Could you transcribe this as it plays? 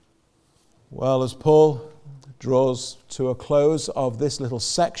Well, as Paul draws to a close of this little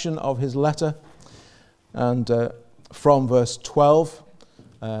section of his letter, and from verse 12,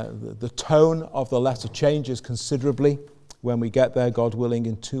 the tone of the letter changes considerably when we get there, God willing,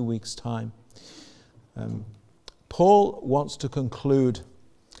 in 2 weeks' time. Paul wants to conclude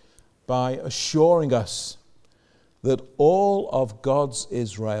by assuring us that all of God's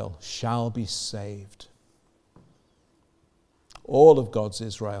Israel shall be saved. All of God's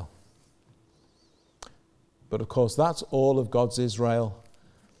Israel. But of course, that's all of God's Israel,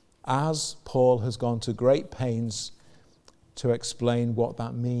 as Paul has gone to great pains to explain what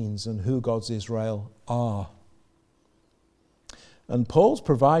that means and who God's Israel are. And Paul's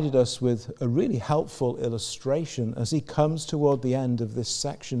provided us with a really helpful illustration as he comes toward the end of this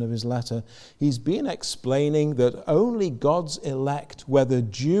section of his letter. He's been explaining that only God's elect, whether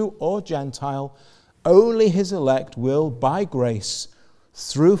Jew or Gentile, only his elect will, by grace,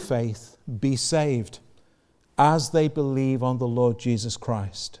 through faith, be saved as they believe on the Lord Jesus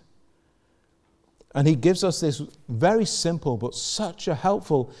Christ. And he gives us this very simple but such a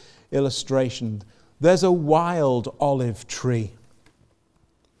helpful illustration. There's a wild olive tree,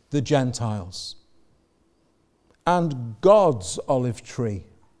 the Gentiles, and God's olive tree.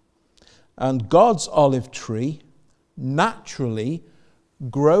 And God's olive tree naturally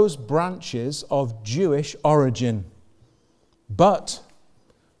grows branches of Jewish origin, but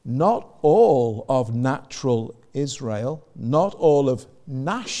not all of natural Israel, not all of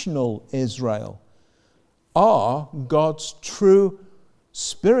national Israel are God's true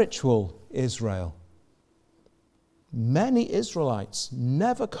spiritual Israel. Many Israelites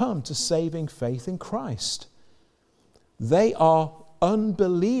never come to saving faith in Christ. They are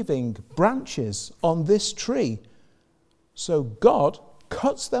unbelieving branches on this tree. So God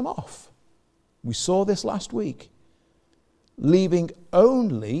cuts them off. We saw this last week. Leaving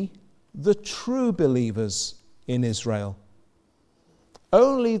only the true believers in Israel.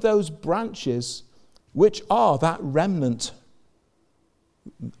 Only those branches which are that remnant,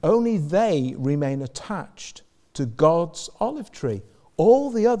 only they remain attached to God's olive tree. All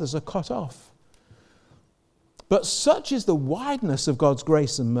the others are cut off. But such is the wideness of God's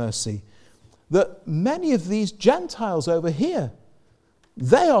grace and mercy that many of these Gentiles over here,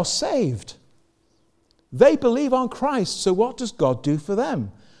 they are saved. They believe on Christ, so what does God do for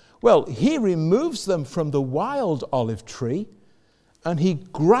them? Well, he removes them from the wild olive tree and he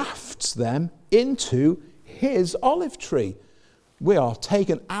grafts them into his olive tree. We are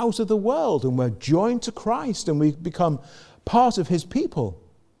taken out of the world and we're joined to Christ and we become part of his people.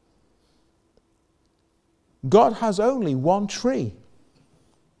 God has only one tree.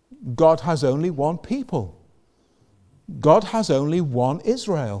 God has only one people. God has only one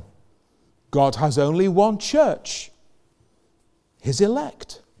Israel. God has only one church, his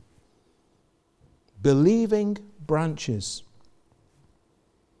elect, believing branches.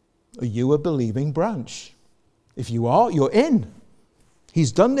 Are you a believing branch? If you are, you're in.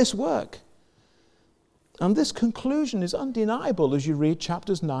 He's done this work. And this conclusion is undeniable as you read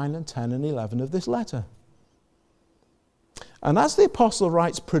chapters 9 and 10 and 11 of this letter. And as the apostle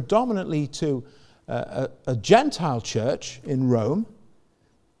writes predominantly to a Gentile church in Rome,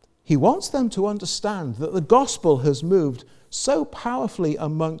 he wants them to understand that the gospel has moved so powerfully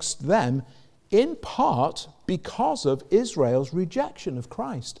amongst them in part because of Israel's rejection of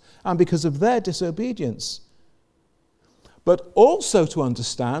Christ and because of their disobedience. But also to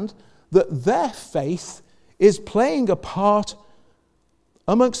understand that their faith is playing a part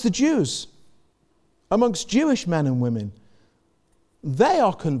amongst the Jews, amongst Jewish men and women. They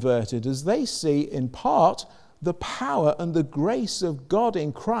are converted as they see in part the power and the grace of God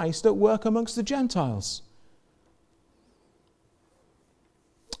in Christ at work amongst the Gentiles.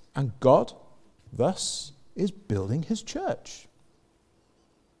 And God, thus, is building his church.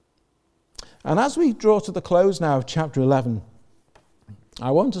 And as we draw to the close now of chapter 11, I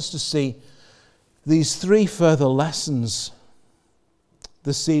want us to see these three further lessons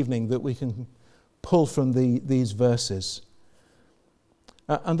this evening that we can pull from these verses.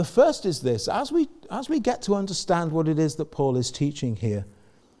 And the first is this: as we get to understand what it is that Paul is teaching here,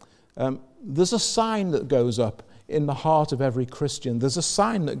 there's a sign that goes up in the heart of every Christian. There's a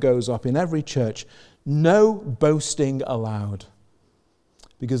sign that goes up in every church: no boasting allowed.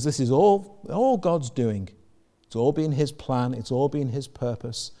 Because this is all God's doing. It's all been his plan. It's all been his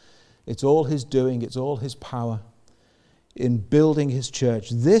purpose. It's all his doing. It's all his power in building his church.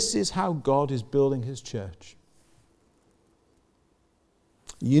 This is how God is building his church.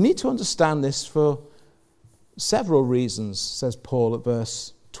 You need to understand this for several reasons, says Paul at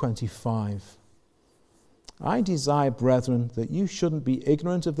verse 25. I desire, brethren, that you shouldn't be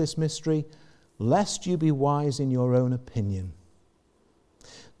ignorant of this mystery, lest you be wise in your own opinion.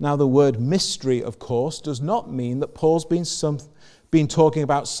 Now, the word mystery, of course, does not mean that Paul's been talking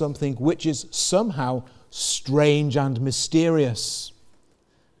about something which is somehow strange and mysterious.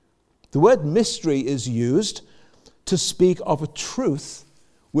 The word mystery is used to speak of a truth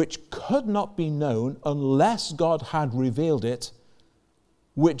which could not be known unless God had revealed it,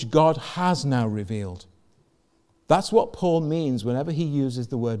 which God has now revealed. That's what Paul means whenever he uses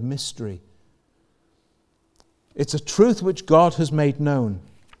the word mystery. It's a truth which God has made known,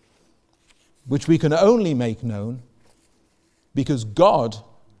 which we can only make known because God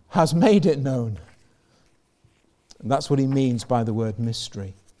has made it known. And that's what he means by the word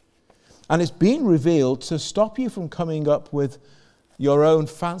mystery. And it's been revealed to stop you from coming up with your own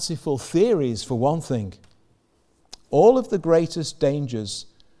fanciful theories, for one thing. All of the greatest dangers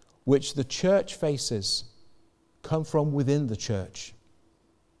which the church faces come from within the church,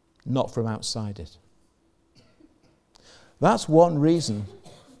 not from outside it. That's one reason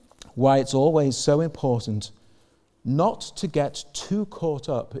why it's always so important not to get too caught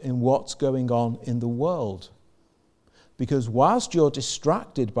up in what's going on in the world. Because whilst you're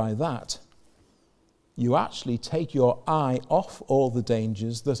distracted by that, you actually take your eye off all the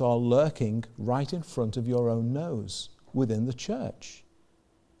dangers that are lurking right in front of your own nose within the church.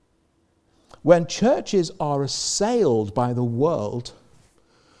 When churches are assailed by the world,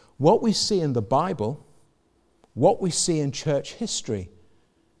 what we see in the Bible, what we see in church history,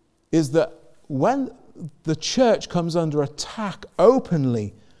 is that when the church comes under attack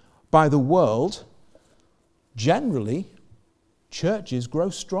openly by the world, generally, churches grow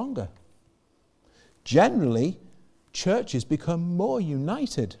stronger. Generally, churches become more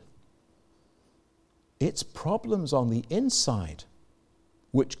united. It's problems on the inside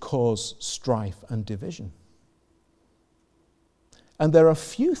which cause strife and division. And there are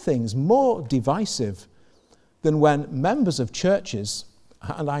few things more divisive than when members of churches,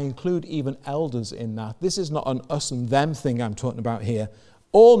 and I include even elders in that, this is not an us and them thing I'm talking about here,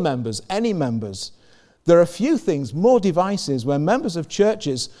 all members, any members, there are few things more divisive when members of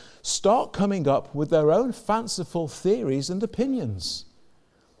churches start coming up with their own fanciful theories and opinions.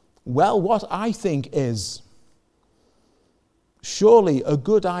 Well, what I think is, surely a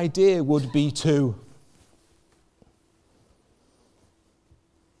good idea would be to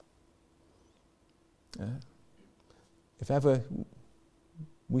if ever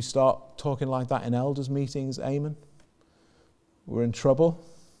we start talking like that in elders' meetings, amen, we're in trouble.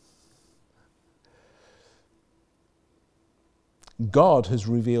 God has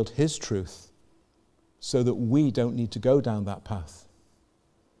revealed his truth so that we don't need to go down that path.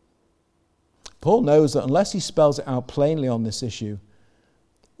 Paul knows that unless he spells it out plainly on this issue,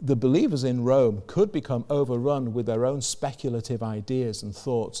 the believers in Rome could become overrun with their own speculative ideas and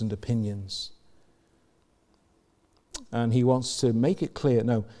thoughts and opinions. And he wants to make it clear,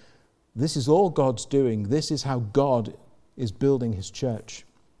 no, this is all God's doing. This is how God is building his church.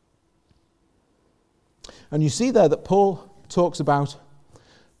 And you see there that Paul talks about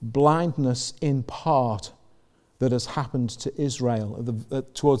blindness in part that has happened to Israel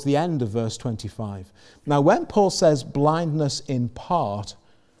towards the end of verse 25. Now, when Paul says blindness in part,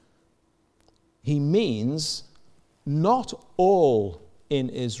 he means not all in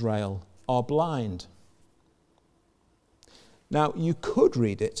Israel are blind. Now, you could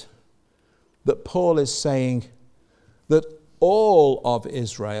read it that Paul is saying that all of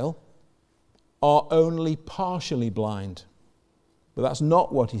Israel are only partially blind. But that's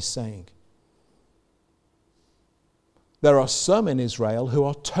not what he's saying. There are some in Israel who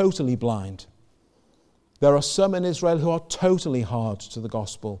are totally blind. There are some in Israel who are totally hard to the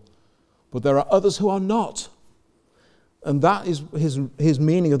gospel. But there are others who are not. And that is his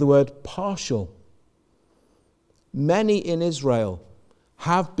meaning of the word partial. Many in Israel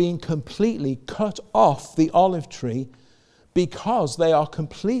have been completely cut off the olive tree because they are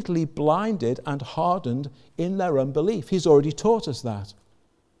completely blinded and hardened in their unbelief. He's already taught us that.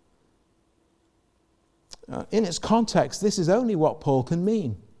 In its context, this is only what Paul can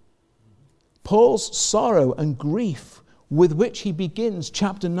mean. Paul's sorrow and grief with which he begins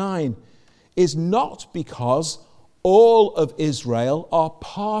chapter 9 is not because all of Israel are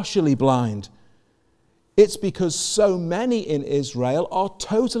partially blind. It's because so many in Israel are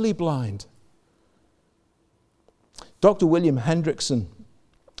totally blind. Dr. William Hendrickson,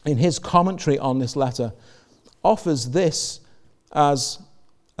 in his commentary on this letter, offers this as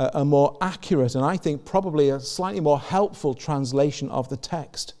a more accurate and I think probably a slightly more helpful translation of the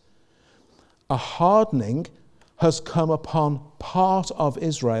text. A hardening has come upon part of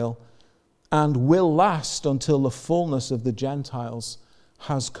Israel and will last until the fullness of the Gentiles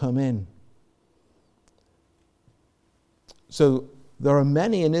has come in. So there are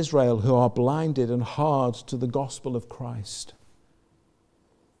many in Israel who are blinded and hard to the gospel of Christ.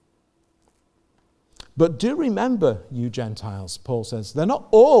 But do remember, you Gentiles, Paul says, they're not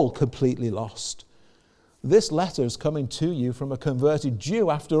all completely lost. This letter is coming to you from a converted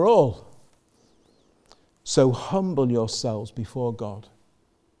Jew after all. So humble yourselves before God,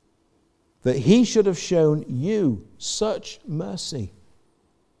 that he should have shown you such mercy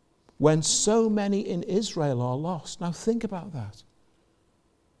when so many in Israel are lost. Now think about that.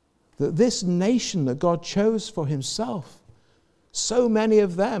 That this nation that God chose for himself, so many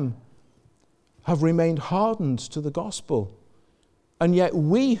of them have remained hardened to the gospel. And yet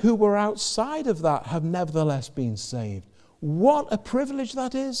we who were outside of that have nevertheless been saved. What a privilege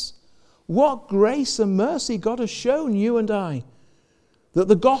that is. What grace and mercy God has shown you and I, that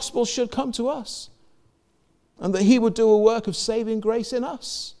the gospel should come to us and that he would do a work of saving grace in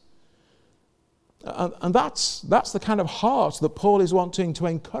us. And that's the kind of heart that Paul is wanting to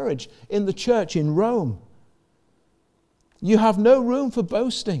encourage in the church in Rome. You have no room for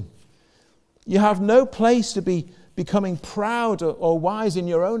boasting. You have no place to be becoming proud or wise in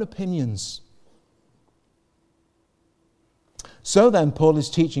your own opinions. So then, Paul is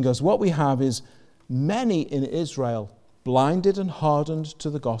teaching us what we have is many in Israel blinded and hardened to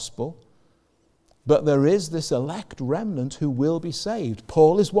the gospel, but there is this elect remnant who will be saved.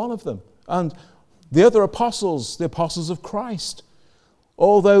 Paul is one of them. And the other apostles, the apostles of Christ,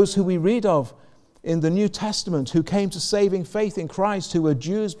 all those who we read of in the New Testament who came to saving faith in Christ, who were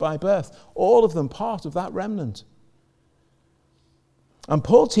Jews by birth, all of them part of that remnant. And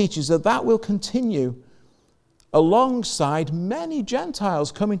Paul teaches that that will continue alongside many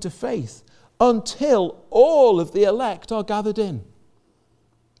Gentiles coming to faith until all of the elect are gathered in.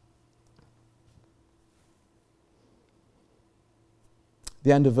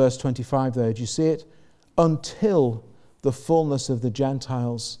 The end of verse 25 there, do you see it? Until the fullness of the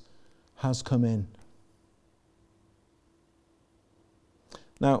Gentiles has come in.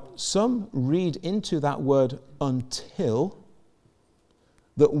 Now, some read into that word until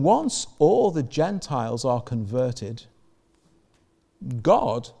that once all the Gentiles are converted,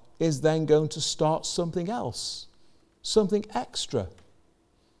 God is then going to start something else, something extra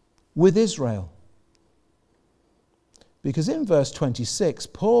with Israel. Because in verse 26,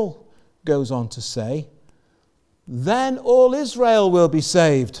 Paul goes on to say, then all Israel will be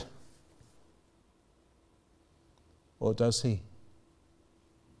saved. Or does he?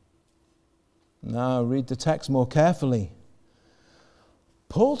 No, read the text more carefully.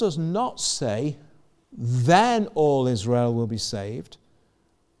 Paul does not say, then all Israel will be saved,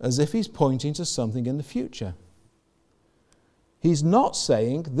 as if he's pointing to something in the future. He's not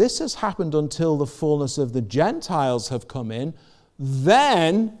saying, this has happened until the fullness of the Gentiles have come in,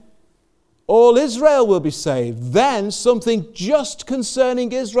 then all Israel will be saved. Then something just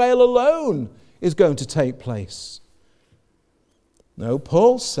concerning Israel alone is going to take place. No,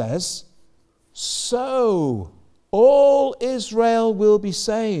 Paul says, so all Israel will be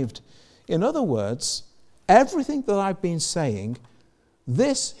saved. In other words, everything that I've been saying,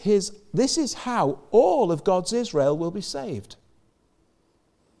 this is how all of God's Israel will be saved.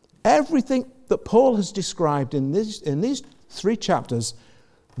 Everything that Paul has described in these 3 chapters,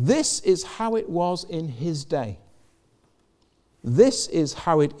 this is how it was in his day. This is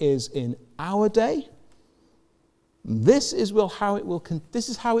how it is in our day. This is how it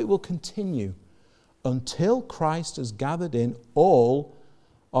will continue until Christ has gathered in all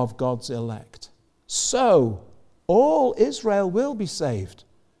of God's elect. So, all Israel will be saved.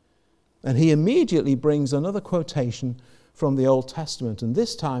 And he immediately brings another quotation from the Old Testament, and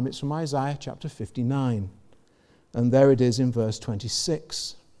this time it's from Isaiah chapter 59. And there it is in verse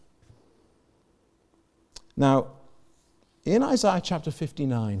 26. Now, in Isaiah chapter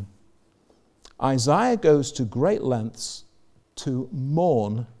 59, Isaiah goes to great lengths to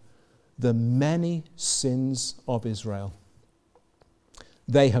mourn the many sins of Israel.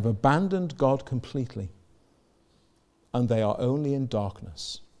 They have abandoned God completely, and they are only in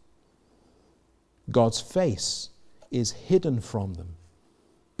darkness. God's face is hidden from them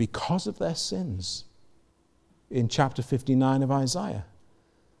because of their sins in chapter 59 of Isaiah.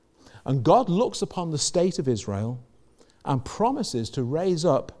 And God looks upon the state of Israel and promises to raise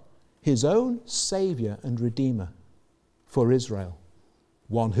up his own Savior and Redeemer for Israel,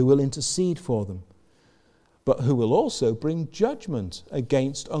 one who will intercede for them, but who will also bring judgment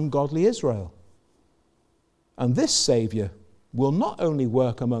against ungodly Israel. And this Savior will not only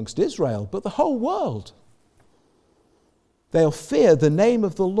work amongst Israel, but the whole world. They'll fear the name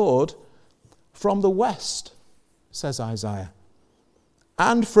of the Lord from the west, says Isaiah,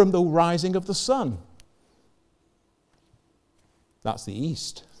 and from the rising of the sun. That's the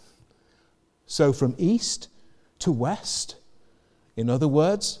east. So from east to west, in other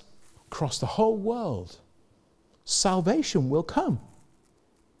words, across the whole world, salvation will come.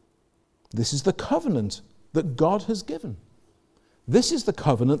 This is the covenant that God has given. This is the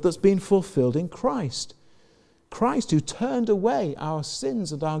covenant that's been fulfilled in Christ. Christ who turned away our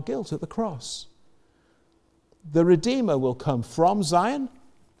sins and our guilt at the cross. The Redeemer will come from Zion,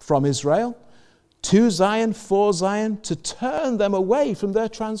 from Israel, to Zion, for Zion, to turn them away from their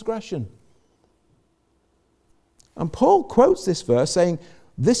transgression. And Paul quotes this verse saying,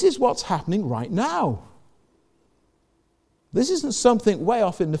 this is what's happening right now. This isn't something way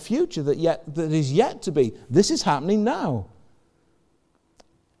off in the future that is yet to be. This is happening now.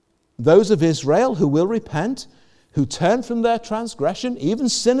 Those of Israel who will repent, who turn from their transgression, even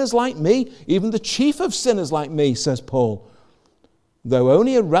sinners like me, even the chief of sinners like me, says Paul, though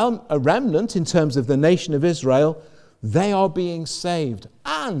only a remnant in terms of the nation of Israel, they are being saved.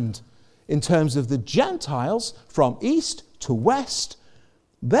 And in terms of the Gentiles, from east to west,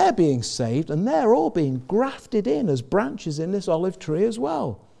 they're being saved and they're all being grafted in as branches in this olive tree as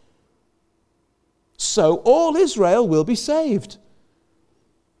well. So all Israel will be saved.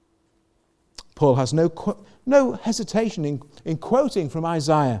 Paul has no hesitation in quoting from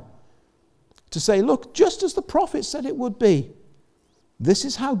Isaiah to say, look, just as the prophet said it would be, this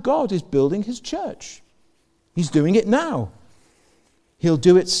is how God is building his church. He's doing it now. He'll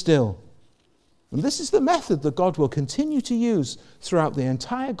do it still. And this is the method that God will continue to use throughout the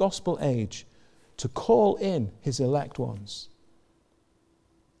entire gospel age to call in his elect ones.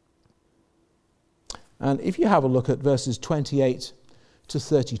 And if you have a look at verses 28 to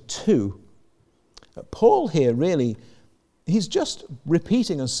 32, Paul here really, he's just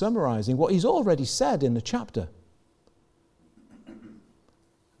repeating and summarizing what he's already said in the chapter.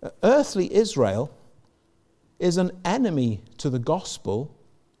 Earthly Israel is an enemy to the gospel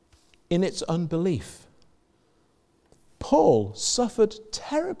in its unbelief. Paul suffered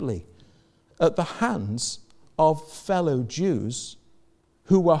terribly at the hands of fellow Jews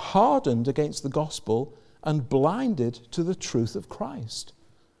who were hardened against the gospel and blinded to the truth of Christ.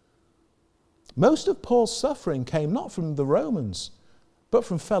 Most of Paul's suffering came not from the Romans, but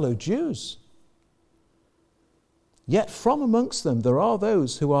from fellow Jews. Yet from amongst them there are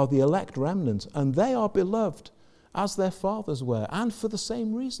those who are the elect remnant, and they are beloved as their fathers were, and for the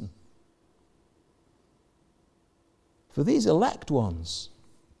same reason. For these elect ones,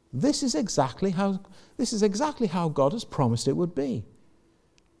 this is exactly how God has promised it would be.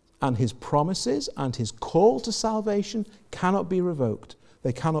 And his promises and his call to salvation cannot be revoked.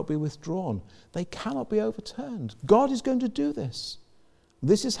 They cannot be withdrawn. They cannot be overturned. God is going to do this.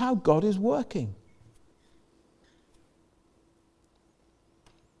 This is how God is working.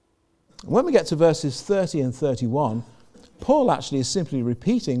 When we get to verses 30 and 31, Paul actually is simply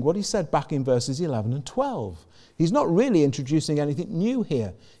repeating what he said back in verses 11 and 12. He's not really introducing anything new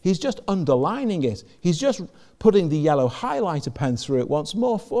here. He's just underlining it. He's just putting the yellow highlighter pen through it once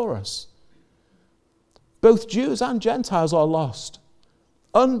more for us. Both Jews and Gentiles are lost.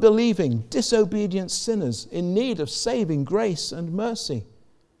 Unbelieving, disobedient sinners in need of saving grace and mercy.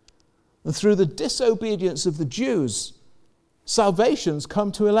 And through the disobedience of the Jews, salvations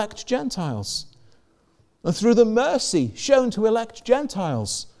come to elect Gentiles. And through the mercy shown to elect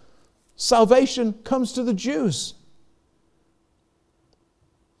Gentiles, salvation comes to the Jews.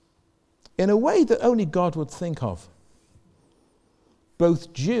 In a way that only God would think of.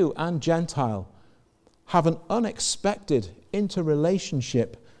 Both Jew and Gentile have an unexpected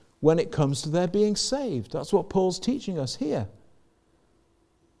interrelationship when it comes to their being saved. That's what Paul's teaching us here.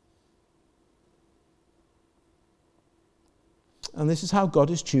 And this is how God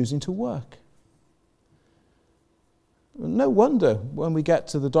is choosing to work. No wonder when we get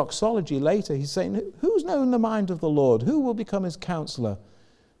to the doxology later, he's saying, who's known the mind of the Lord? Who will become his counselor?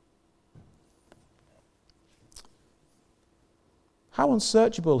 How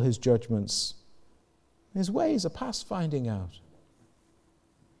unsearchable his judgments. His ways are past finding out.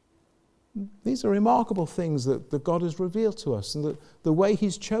 These are remarkable things that God has revealed to us, and the way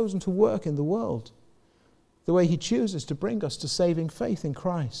he's chosen to work in the world, the way he chooses to bring us to saving faith in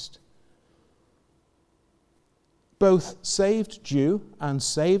Christ. Both saved Jew and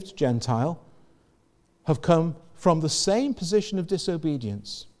saved Gentile have come from the same position of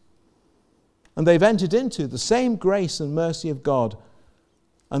disobedience, and they've entered into the same grace and mercy of God,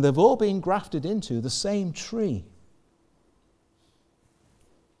 and they've all been grafted into the same tree.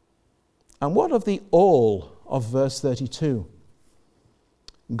 And what of the all of verse 32?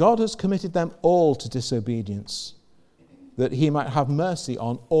 God has committed them all to disobedience, that he might have mercy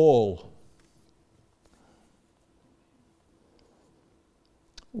on all.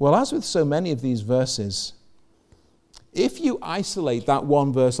 Well, as with so many of these verses, if you isolate that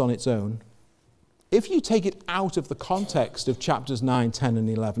one verse on its own, if you take it out of the context of chapters 9, 10, and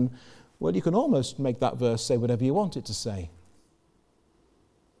 11, well, you can almost make that verse say whatever you want it to say.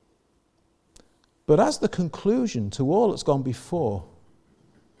 But as the conclusion to all that's gone before,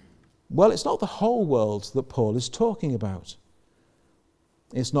 well, it's not the whole world that Paul is talking about.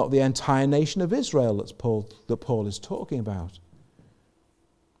 It's not the entire nation of Israel that Paul is talking about.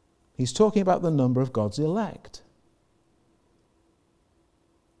 He's talking about the number of God's elect.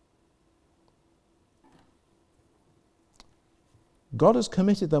 God has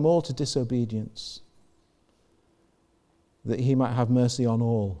committed them all to disobedience, that he might have mercy on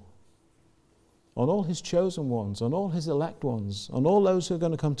all his chosen ones, on all his elect ones, on all those who are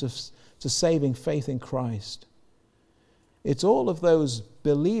going to come to saving faith in Christ. It's all of those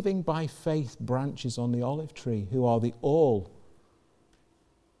believing by faith branches on the olive tree who are the all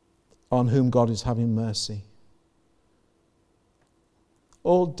on whom God is having mercy.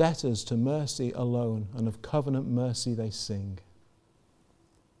 All debtors to mercy alone, and of covenant mercy they sing.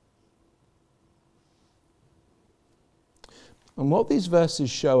 And what these verses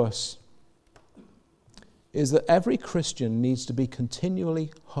show us is that every Christian needs to be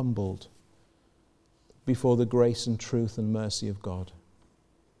continually humbled before the grace and truth and mercy of God.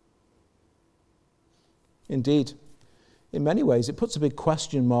 Indeed, in many ways, it puts a big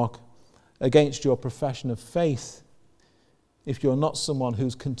question mark against your profession of faith if you're not someone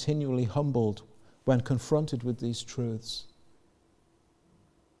who's continually humbled when confronted with these truths.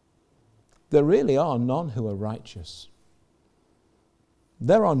 There really are none who are righteous.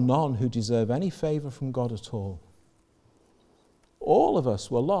 There are none who deserve any favor from God at all. All of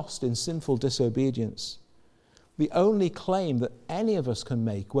us were lost in sinful disobedience. The only claim that any of us can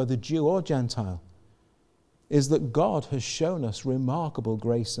make, whether Jew or Gentile, is that God has shown us remarkable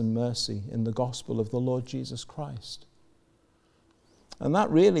grace and mercy in the gospel of the Lord Jesus Christ. And that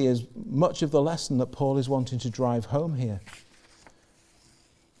really is much of the lesson that Paul is wanting to drive home here.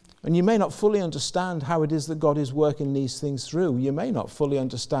 And you may not fully understand how it is that God is working these things through. You may not fully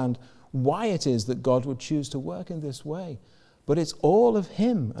understand why it is that God would choose to work in this way. But it's all of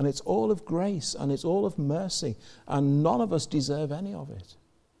him, and it's all of grace, and it's all of mercy, and none of us deserve any of it,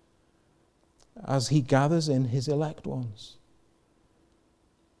 as he gathers in his elect ones.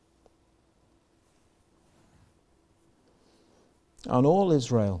 And all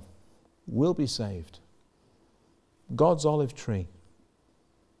Israel will be saved. God's olive tree,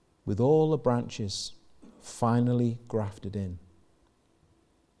 with all the branches finally grafted in.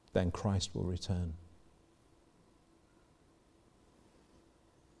 Then Christ will return.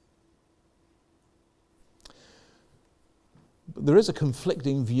 But there is a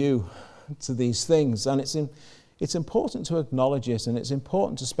conflicting view to these things, and it's important to acknowledge it, and it's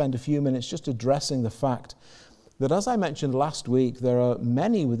important to spend a few minutes just addressing the fact that, as I mentioned last week, there are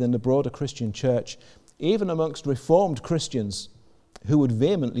many within the broader Christian church, even amongst Reformed Christians, who would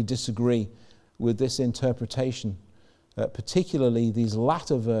vehemently disagree with this interpretation, particularly these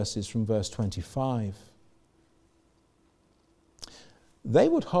latter verses from verse 25. They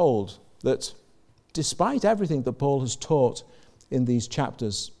would hold that despite everything that Paul has taught in these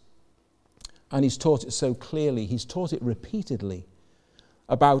chapters, and he's taught it so clearly, he's taught it repeatedly,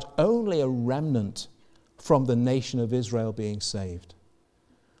 about only a remnant from the nation of Israel being saved,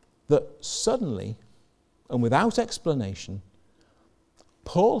 that suddenly, and without explanation,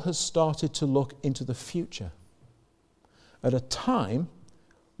 Paul has started to look into the future at a time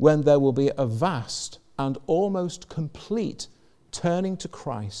when there will be a vast and almost complete turning to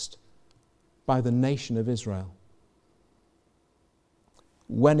Christ by the nation of Israel,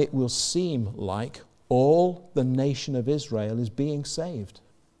 when it will seem like all the nation of Israel is being saved.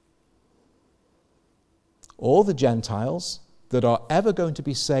 All the Gentiles that are ever going to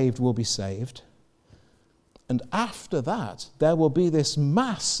be saved will be saved. And after that, there will be this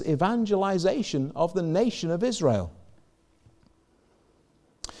mass evangelization of the nation of Israel.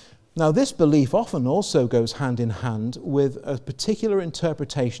 Now, this belief often also goes hand in hand with a particular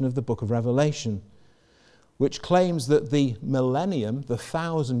interpretation of the book of Revelation, which claims that the millennium, the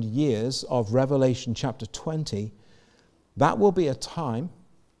 1,000 years of Revelation chapter 20, that will be a time,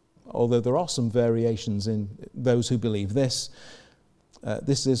 although there are some variations in those who believe this.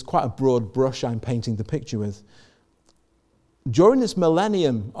 This is quite a broad brush I'm painting the picture with. During this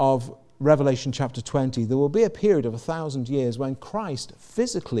millennium of Revelation chapter 20, there will be a period of 1,000 years when Christ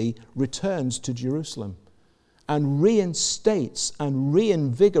physically returns to Jerusalem and reinstates and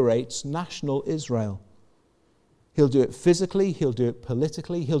reinvigorates national Israel. He'll do it physically, he'll do it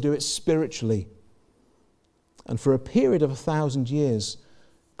politically, he'll do it spiritually. And for a period of 1,000 years,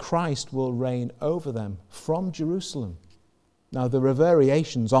 Christ will reign over them from Jerusalem. Now, there are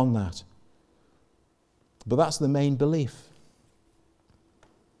variations on that, but that's the main belief.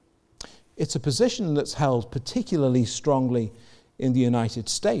 It's a position that's held particularly strongly in the United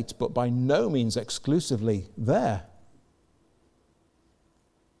States, but by no means exclusively there.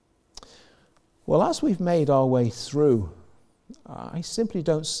 Well, as we've made our way through, I simply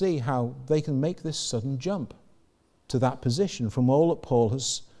don't see how they can make this sudden jump to that position from all that Paul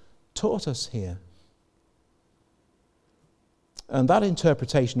has taught us here. And that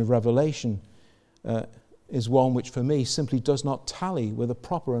interpretation of Revelation is one which for me simply does not tally with a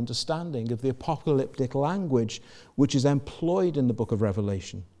proper understanding of the apocalyptic language which is employed in the book of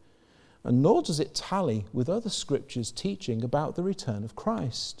Revelation. And nor does it tally with other scriptures teaching about the return of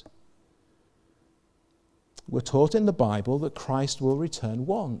Christ. We're taught in the Bible that Christ will return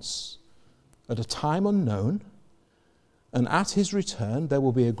once, at a time unknown, and at his return there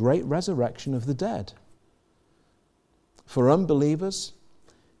will be a great resurrection of the dead. For unbelievers,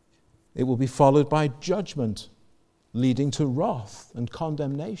 it will be followed by judgment, leading to wrath and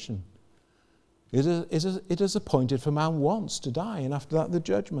condemnation. It is appointed for man once to die, and after that the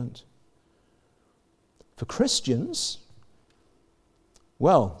judgment. For Christians,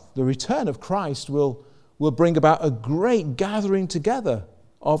 well, the return of Christ will bring about a great gathering together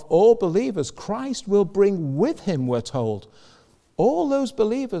of all believers. Christ will bring with him, we're told, all those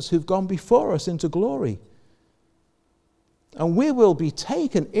believers who've gone before us into glory. And we will be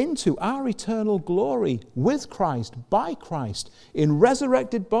taken into our eternal glory with Christ, by Christ, in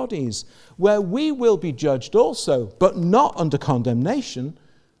resurrected bodies, where we will be judged also, but not under condemnation,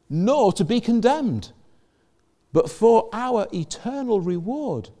 nor to be condemned, but for our eternal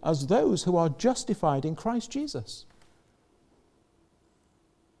reward as those who are justified in Christ Jesus.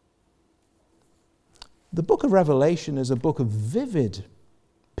 The book of Revelation is a book of vivid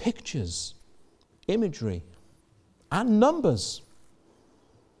pictures, imagery, and numbers.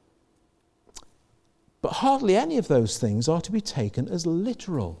 But hardly any of those things are to be taken as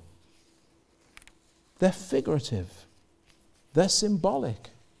literal. They're figurative. They're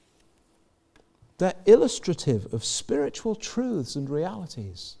symbolic. They're illustrative of spiritual truths and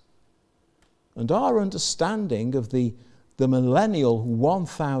realities. And our understanding of the millennial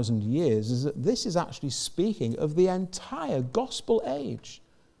 1,000 years is that this is actually speaking of the entire gospel age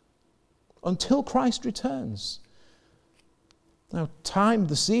until Christ returns. Now, time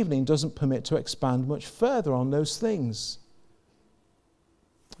this evening doesn't permit to expand much further on those things.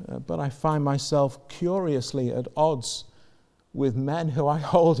 But I find myself curiously at odds with men who I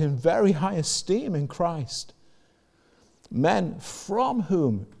hold in very high esteem in Christ. Men from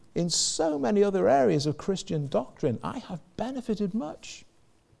whom, in so many other areas of Christian doctrine, I have benefited much.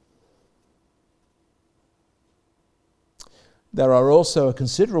 There are also a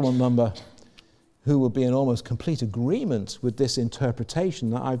considerable number who will be in almost complete agreement with this interpretation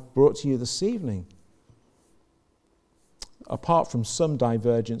that I've brought to you this evening, apart from some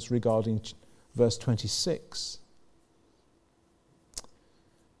divergence regarding verse 26.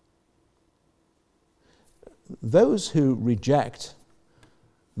 Those who reject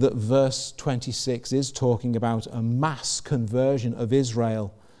that verse 26 is talking about a mass conversion of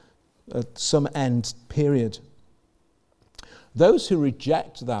Israel at some end period, those who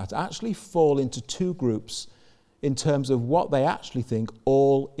reject that actually fall into two groups in terms of what they actually think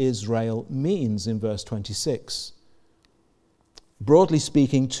all Israel means in verse 26. Broadly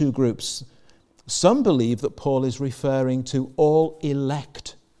speaking, two groups. Some believe that Paul is referring to all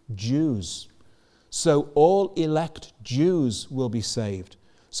elect Jews. So all elect Jews will be saved.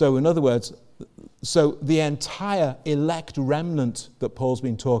 So in other words, so the entire elect remnant that Paul's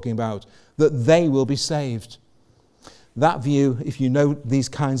been talking about, that they will be saved. That view, if you know these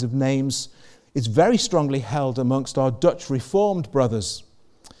kinds of names, is very strongly held amongst our Dutch Reformed brothers.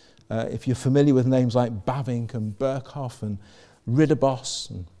 If you're familiar with names like Bavinck and Berkhoff and Ridderbos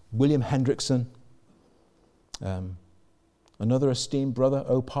and William Hendrickson. Another esteemed brother,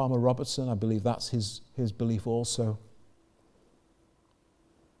 O. Palmer Robertson, I believe that's his belief also.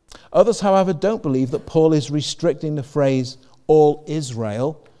 Others, however, don't believe that Paul is restricting the phrase all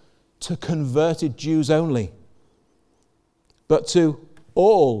Israel to converted Jews only, but to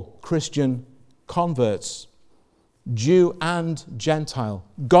all Christian converts, Jew and Gentile,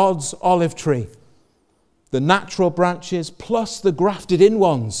 God's olive tree, the natural branches plus the grafted in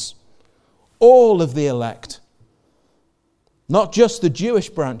ones, all of the elect. Not just the Jewish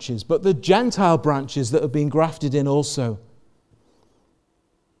branches, but the Gentile branches that have been grafted in also.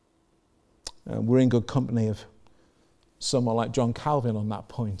 We're in good company of someone like John Calvin on that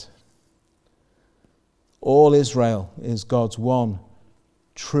point. All Israel is God's one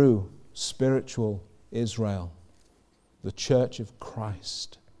true spiritual Israel, the church of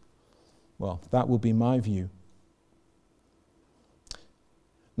Christ. Well, that will be my view.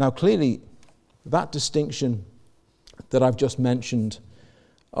 Now, clearly, that distinction that I've just mentioned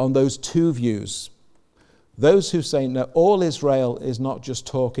on those two views, those who say, no, all Israel is not just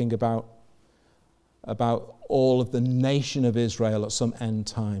talking about all of the nation of Israel at some end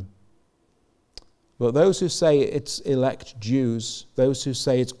time. But those who say it's elect Jews, those who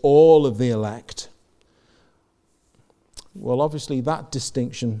say it's all of the elect, well, obviously that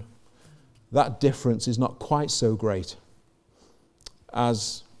distinction, that difference is not quite so great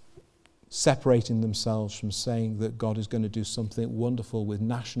as separating themselves from saying that God is going to do something wonderful with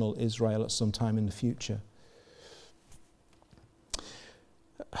national Israel at some time in the future.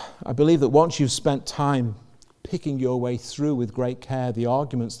 I believe that once you've spent time picking your way through with great care the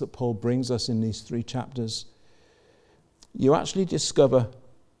arguments that Paul brings us in these 3 chapters, you actually discover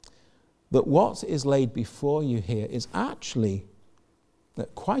that what is laid before you here is actually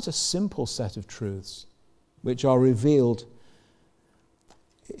quite a simple set of truths which are revealed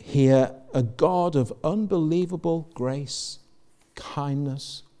here. A God of unbelievable grace,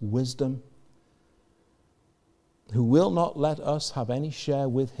 kindness, wisdom, who will not let us have any share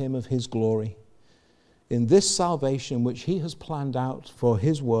with him of his glory in this salvation which he has planned out for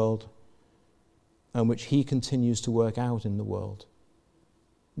his world and which he continues to work out in the world,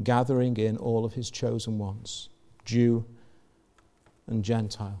 gathering in all of his chosen ones, Jew and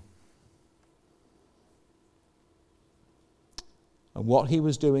Gentile. And what he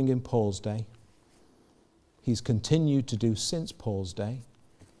was doing in Paul's day, he's continued to do since Paul's day.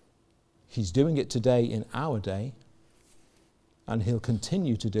 He's doing it today in our day, and he'll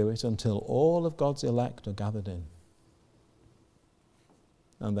continue to do it until all of God's elect are gathered in.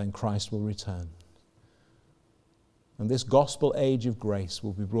 And then Christ will return. And this gospel age of grace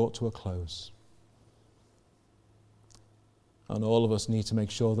will be brought to a close. And all of us need to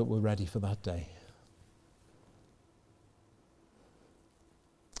make sure that we're ready for that day.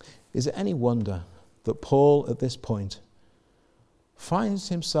 Is it any wonder that Paul, at this point, finds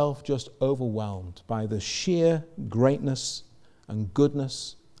himself just overwhelmed by the sheer greatness and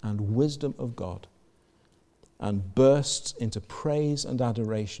goodness and wisdom of God, and bursts into praise and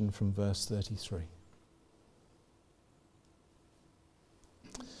adoration from verse 33?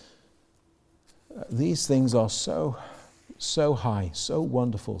 These things are so high, so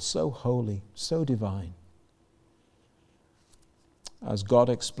wonderful, so holy, so divine, as God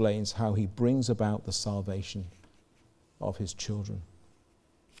explains how he brings about the salvation of his children.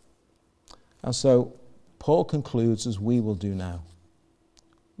 And so Paul concludes, as we will do now,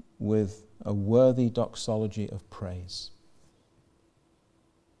 with a worthy doxology of praise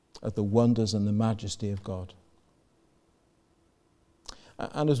at the wonders and the majesty of God.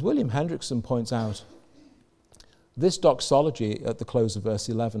 And as William Hendrickson points out, this doxology at the close of verse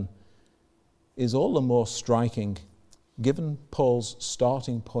 11 is all the more striking given Paul's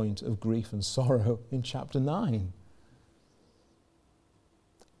starting point of grief and sorrow in chapter 9.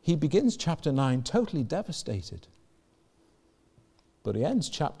 He begins chapter 9 totally devastated, but he ends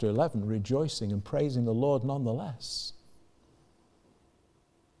chapter 11 rejoicing and praising the Lord nonetheless.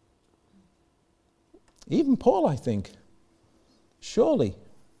 Even Paul, I think, surely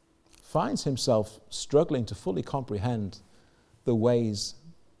finds himself struggling to fully comprehend the ways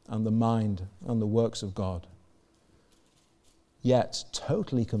and the mind and the works of God, yet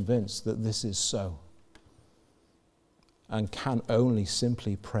totally convinced that this is so, and can only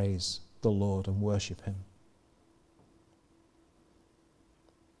simply praise the Lord and worship him.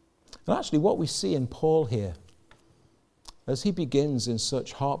 And actually what we see in Paul here, as he begins in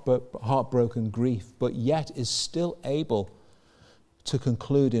such heartbroken grief, but yet is still able to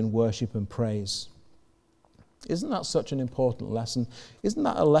conclude in worship and praise, isn't that such an important lesson? Isn't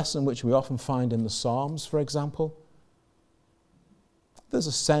that a lesson which we often find in the Psalms, for example? There's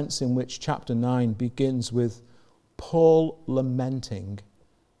a sense in which chapter 9 begins with Paul lamenting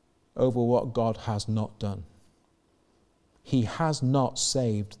over what God has not done. He has not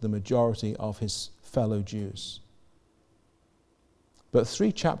saved the majority of his fellow Jews. But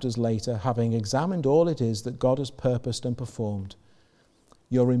 3 chapters later, having examined all it is that God has purposed and performed,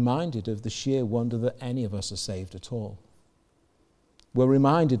 you're reminded of the sheer wonder that any of us are saved at all. We're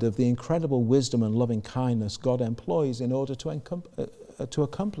reminded of the incredible wisdom and loving kindness God employs in order to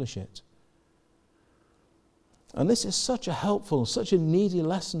accomplish it. And this is such a helpful, such a needy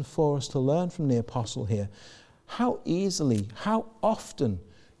lesson for us to learn from the apostle here. How easily, how often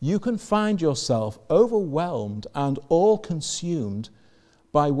you can find yourself overwhelmed and all consumed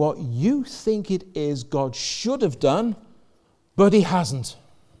by what you think it is God should have done, but he hasn't.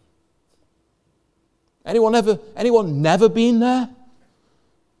 Anyone never been there?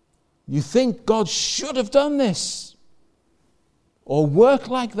 You think God should have done this or worked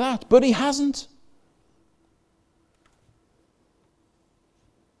like that, but he hasn't.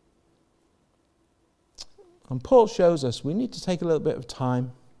 And Paul shows us we need to take a little bit of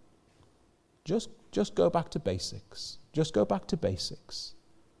time. Just go back to basics. Just go back to basics.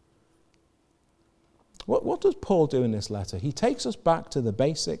 What does Paul do in this letter? He takes us back to the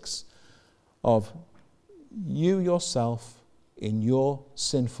basics of you yourself in your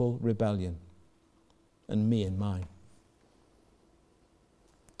sinful rebellion and me in mine.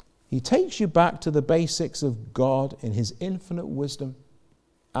 He takes you back to the basics of God in his infinite wisdom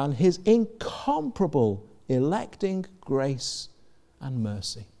and his incomparable electing grace and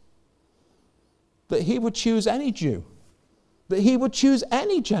mercy. That he would choose any Jew, that he would choose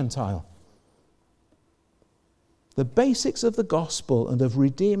any Gentile. The basics of the gospel and of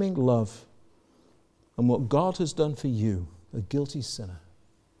redeeming love and what God has done for you, a guilty sinner.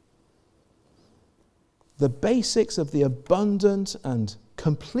 The basics of the abundant and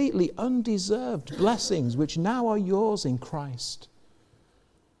completely undeserved blessings which now are yours in Christ.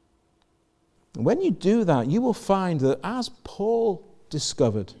 When you do that, you will find that, as Paul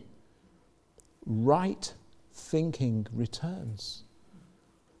discovered, right thinking returns.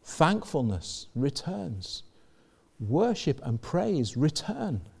 Thankfulness returns. Worship and praise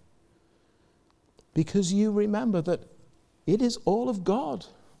return. Because you remember that it is all of God.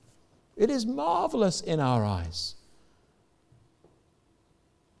 It is marvelous in our eyes.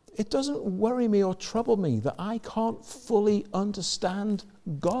 It doesn't worry me or trouble me that I can't fully understand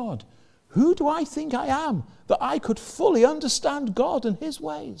God. Who do I think I am that I could fully understand God and his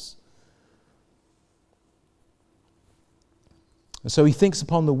ways? And so he thinks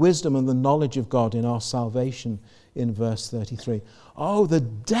upon the wisdom and the knowledge of God in our salvation in verse 33. Oh, the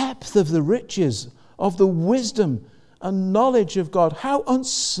depth of the riches of the wisdom and knowledge of God. How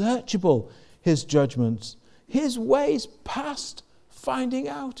unsearchable his judgments, his ways past finding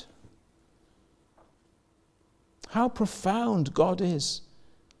out. How profound God is.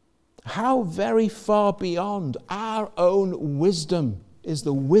 How very far beyond our own wisdom is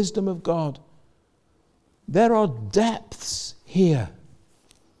the wisdom of God. There are depths here.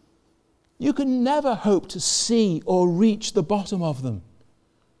 You can never hope to see or reach the bottom of them.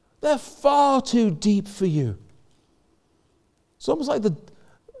 They're far too deep for you. It's almost like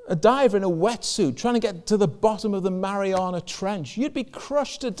a diver in a wetsuit trying to get to the bottom of the Mariana Trench. You'd be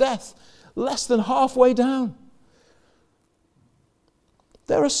crushed to death less than halfway down.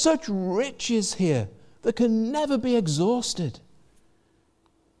 There are such riches here that can never be exhausted.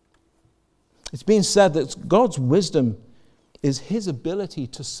 It's been said that God's wisdom is his ability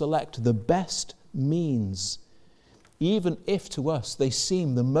to select the best means, even if to us they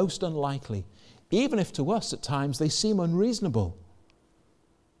seem the most unlikely, even if to us at times they seem unreasonable.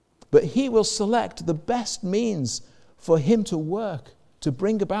 But he will select the best means for him to work, to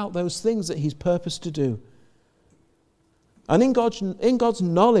bring about those things that he's purposed to do. And in God's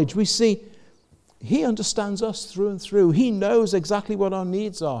knowledge, we see he understands us through and through. He knows exactly what our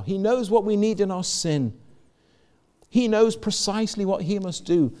needs are. He knows what we need in our sin. He knows precisely what he must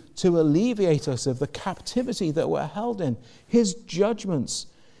do to alleviate us of the captivity that we're held in. His judgments,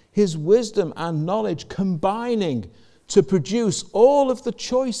 his wisdom and knowledge combining to produce all of the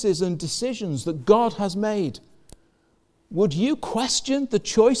choices and decisions that God has made. Would you question the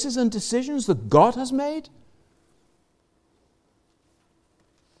choices and decisions that God has made?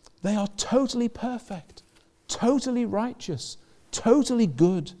 They are totally perfect, totally righteous, totally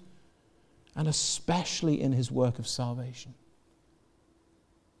good, and especially in his work of salvation.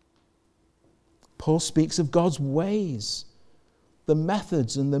 Paul speaks of God's ways, the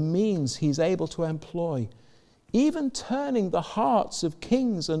methods and the means he's able to employ, even turning the hearts of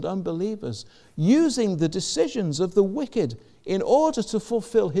kings and unbelievers, using the decisions of the wicked in order to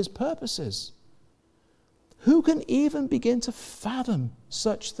fulfill his purposes. Who can even begin to fathom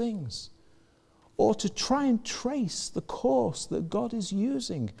such things, or to try and trace the course that God is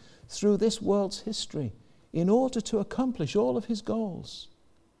using through this world's history in order to accomplish all of his goals?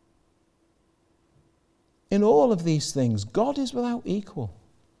 In all of these things, God is without equal.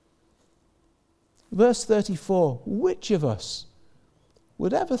 Verse 34, which of us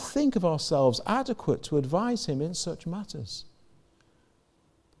would ever think of ourselves adequate to advise him in such matters?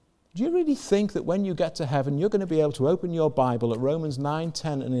 Do you really think that when you get to heaven, you're going to be able to open your Bible at Romans 9,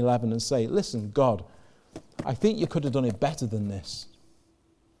 10, and 11 and say, listen, God, I think you could have done it better than this?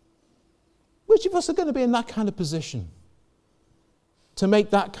 Which of us are going to be in that kind of position to make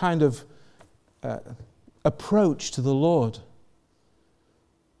that kind of approach to the Lord?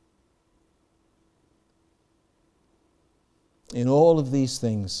 In all of these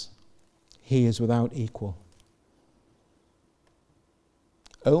things, he is without equal.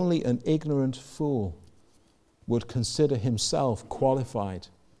 Only an ignorant fool would consider himself qualified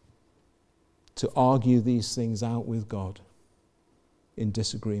to argue these things out with God in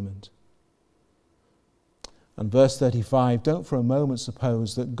disagreement. And verse 35, don't for a moment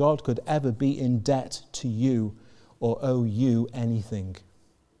suppose that God could ever be in debt to you or owe you anything.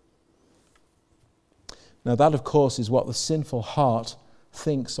 Now that, of course, is what the sinful heart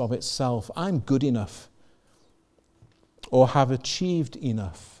thinks of itself. I'm good enough or have achieved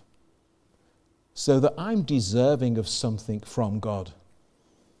enough so that I'm deserving of something from God.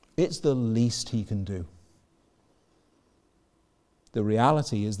 It's the least he can do. The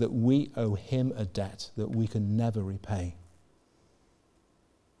reality is that we owe him a debt that we can never repay.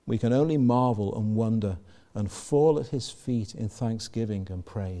 We can only marvel and wonder and fall at his feet in thanksgiving and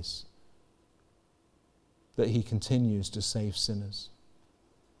praise that he continues to save sinners,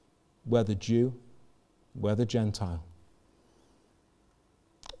 whether Jew, whether Gentile,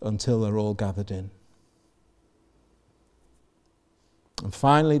 until they're all gathered in. And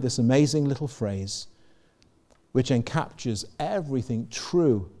finally, this amazing little phrase, which encaptures everything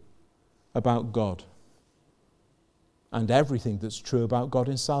true about God and everything that's true about God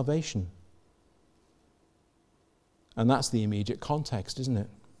in salvation. And that's the immediate context, isn't it?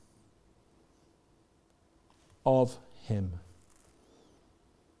 Of him.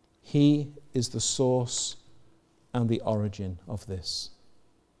 He is the source and the origin of this.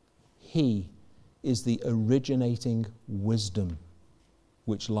 He is the originating wisdom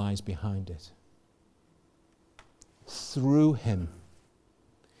which lies behind it. Through him,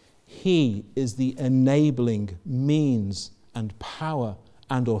 he is the enabling means and power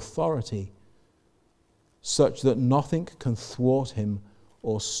and authority such that nothing can thwart him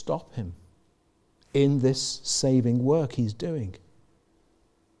or stop him in this saving work he's doing.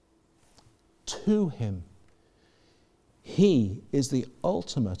 To him, he is the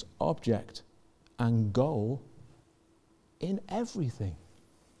ultimate object and goal in everything.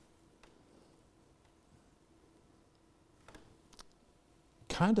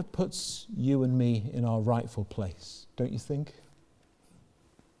 Kind of puts you and me in our rightful place, don't you think?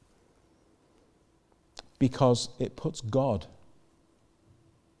 Because it puts God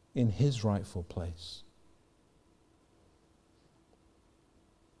in his rightful place.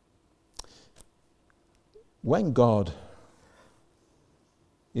 When God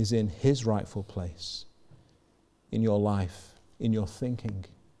is in his rightful place in your life, in your thinking,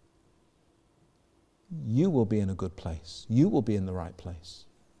 you will be in a good place. You will be in the right place.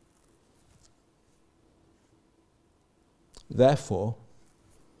 Therefore,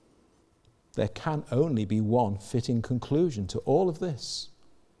 there can only be one fitting conclusion to all of this.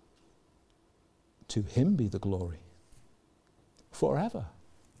 To him be the glory forever.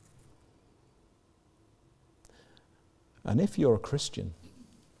 And if you're a Christian,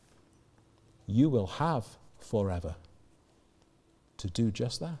 you will have forever to do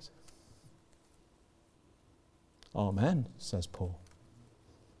just that. Amen, says Paul.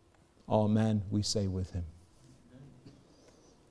 Amen, we say with him.